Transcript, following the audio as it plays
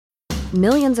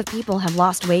Millions of people have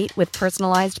lost weight with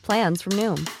personalized plans from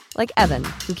Noom. Like Evan,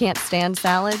 who can't stand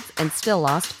salads and still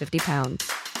lost 50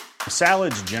 pounds.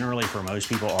 Salads generally for most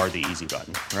people are the easy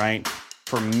button, right?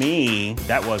 For me,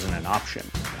 that wasn't an option.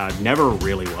 I never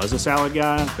really was a salad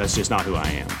guy. That's just not who I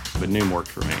am. But Noom worked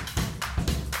for me.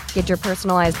 Get your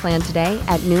personalized plan today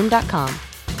at Noom.com.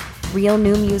 Real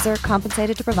Noom user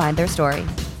compensated to provide their story.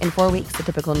 In 4 weeks, the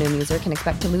typical Noom user can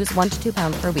expect to lose 1 to 2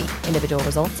 pounds per week. Individual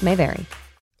results may vary.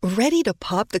 Ready to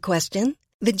pop the question?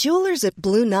 The jewelers at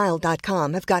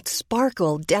BlueNile.com have got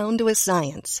sparkle down to a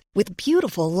science with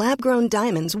beautiful lab-grown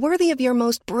diamonds worthy of your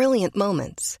most brilliant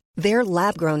moments. Their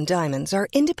lab-grown diamonds are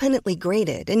independently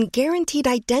graded and guaranteed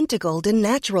identical to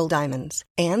natural diamonds,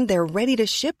 and they're ready to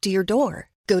ship to your door.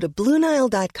 Go to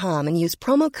BlueNile.com and use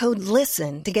promo code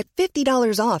LISTEN to get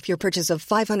 $50 off your purchase of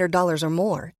 $500 or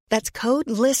more. That's code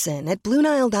LISTEN at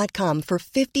BlueNile.com for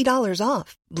 $50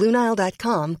 off.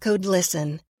 BlueNile.com, code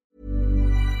LISTEN.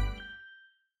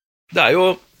 Det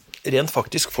jo rent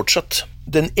faktisk fortsatt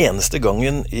den eneste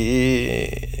gangen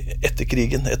etter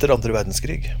krigen, etter andre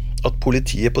verdenskrig, at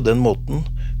politiet på den måten,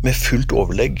 med fullt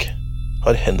overlegg,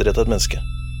 har henrettet et menneske.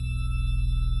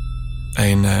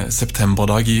 En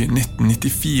septemberdag i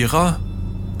 1994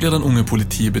 blir den unge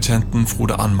politibetjenten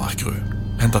Frode Anmarkrud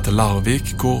hentet til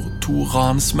Larvik, hvor 2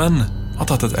 ransmenn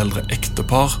har tatt et eldre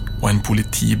ektepar og en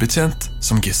politibetjent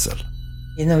som gissel.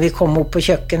 Når vi kom opp på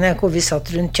kjøkkenet, hvor vi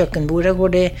satt rundt kjøkkenbordet, hvor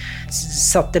de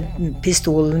satte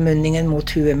pistolmunningen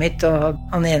mot huet mitt, og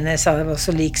han ene sa det var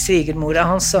så lik svigermora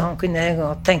hans, så han kunne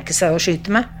godt tenke seg å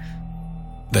skyte meg.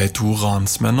 De 2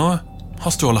 ransmennene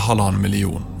har stjålet 1,5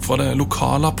 million fra det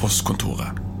lokale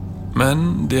postkontoret.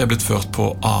 Men de blitt ført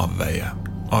på avveie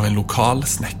av en lokal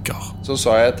snekker. Så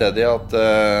sa jeg til de at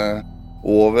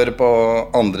over på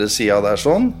andre siden der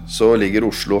sånn, så ligger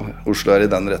Oslo. Oslo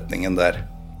i den retningen der.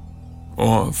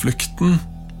 Og flykten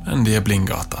de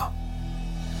Blindgata.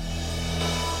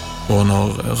 Og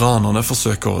når ranerne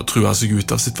forsøker å true seg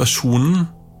ut av situasjonen,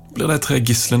 blir de 3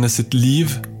 gislene sitt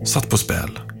liv satt på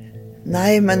spill.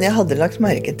 Nei, men jeg hadde lagt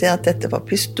merke til at dette var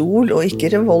pistol og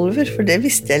ikke revolver, for det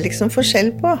visste jeg liksom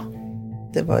forskjell på.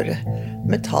 Det var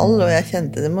metall, og jeg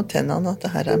kjente det mot tennene at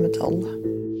det her metall.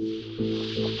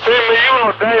 3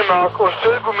 millioner D-mark og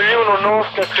 20 millioner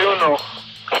norske kroner.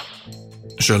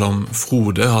 Selv om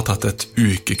Frode har tatt et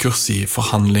ukekurs i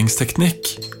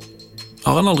forhandlingsteknikk,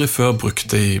 har han aldri før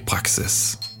brukt det i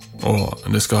praksis. Og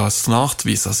det skal snart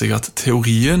vise seg at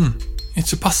teorien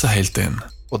ikke passer helt inn.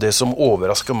 Og det som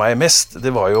overrasket meg mest,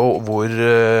 det var jo hvor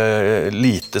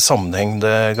lite sammenheng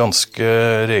det ganske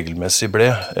regelmessig ble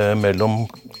mellom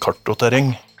kart og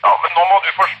terreng. Ja, men nå må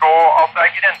du forstå at det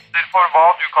grenser for hva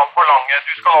du kan forlange.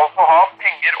 Du skal altså ha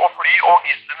penger og fly og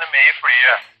gislene med i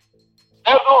flyet.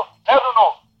 Er du nå?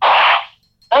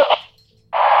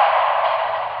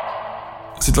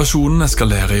 Situasjonen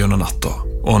eskalerer gjennom natta,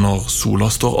 og når sola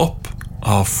står opp,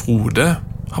 har Frode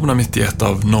havnet midt i et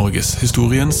av Norges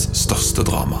historiens største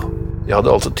drama. Jeg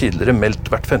hadde altså tidligere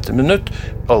meldt hvert 15 minutt,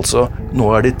 altså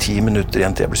nå det 10 minutter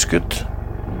igjen til jeg blir skutt.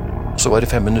 Så var det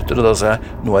 5 minutter, og da sa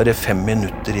jeg, nå det 5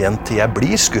 minutter igjen til jeg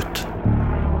blir skutt.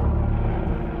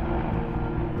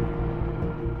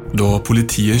 Da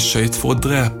politiet skjøt for å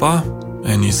drepe,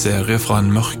 en ny serie fra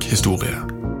en mørk historie.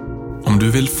 Om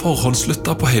du vil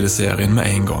forhåndsslutte på hele serien med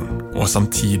en gang, og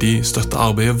samtidig støtte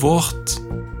arbeidet vårt,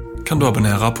 kan du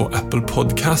abonnere på Apple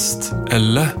Podcast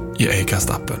eller i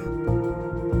Acast-appen.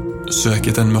 Søk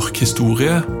etter en mørk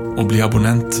historie og bli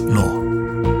abonnent nå.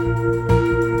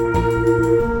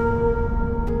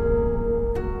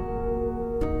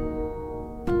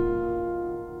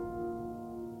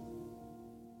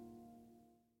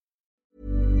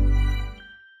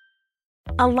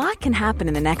 A lot can happen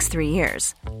in the next 3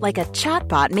 years. Like a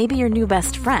chatbot may be your new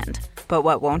best friend. But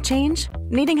what won't change?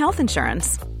 Needing health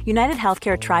insurance. United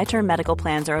Healthcare Tri-Term Medical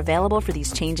Plans are available for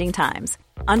these changing times.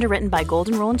 Underwritten by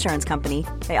Golden Rule Insurance Company,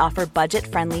 they offer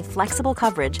budget-friendly, flexible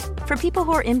coverage for people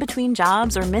who are in between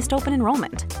jobs or missed open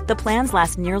enrollment. The plans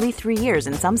last nearly 3 years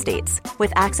in some states,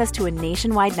 with access to a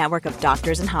nationwide network of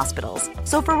doctors and hospitals.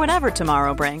 So for whatever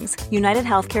tomorrow brings, United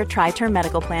Healthcare Tri-Term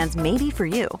Medical Plans may be for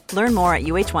you. Learn more at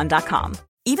uh1.com.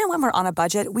 Even when we're on a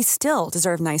budget, we still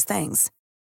deserve nice things.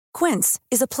 Quince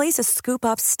is a place to scoop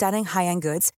up stunning high-end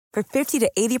goods for 50 to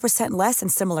 80% less than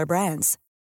similar brands.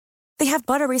 They have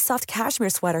buttery soft cashmere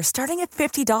sweaters starting at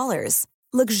 $50,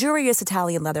 luxurious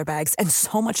Italian leather bags, and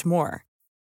so much more.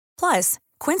 Plus,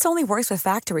 Quince only works with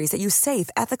factories that use safe,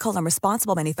 ethical, and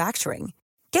responsible manufacturing.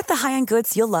 Get the high-end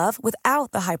goods you'll love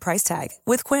without the high price tag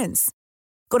with Quince.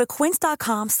 Go to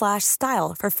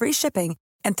quince.com/style for free shipping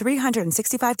and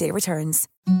 365-day returns.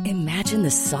 Imagine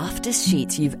the softest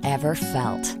sheets you've ever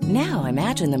felt. Now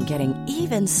imagine them getting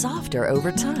even softer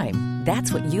over time.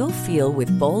 That's what you'll feel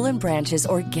with Boll & Branch's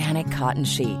organic cotton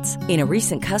sheets. In a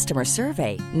recent customer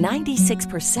survey,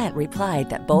 96% replied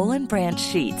that Boll & Branch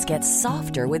sheets get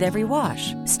softer with every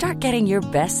wash. Start getting your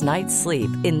best night's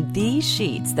sleep in these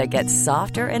sheets that get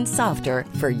softer and softer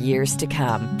for years to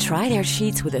come. Try their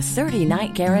sheets with a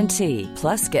 30-night guarantee.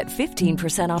 Plus, get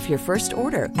 15% off your first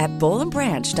order at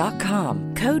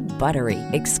bollandbranch.com. Code BUTTERY.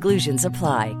 Exclusions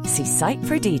apply. See site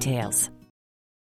for details.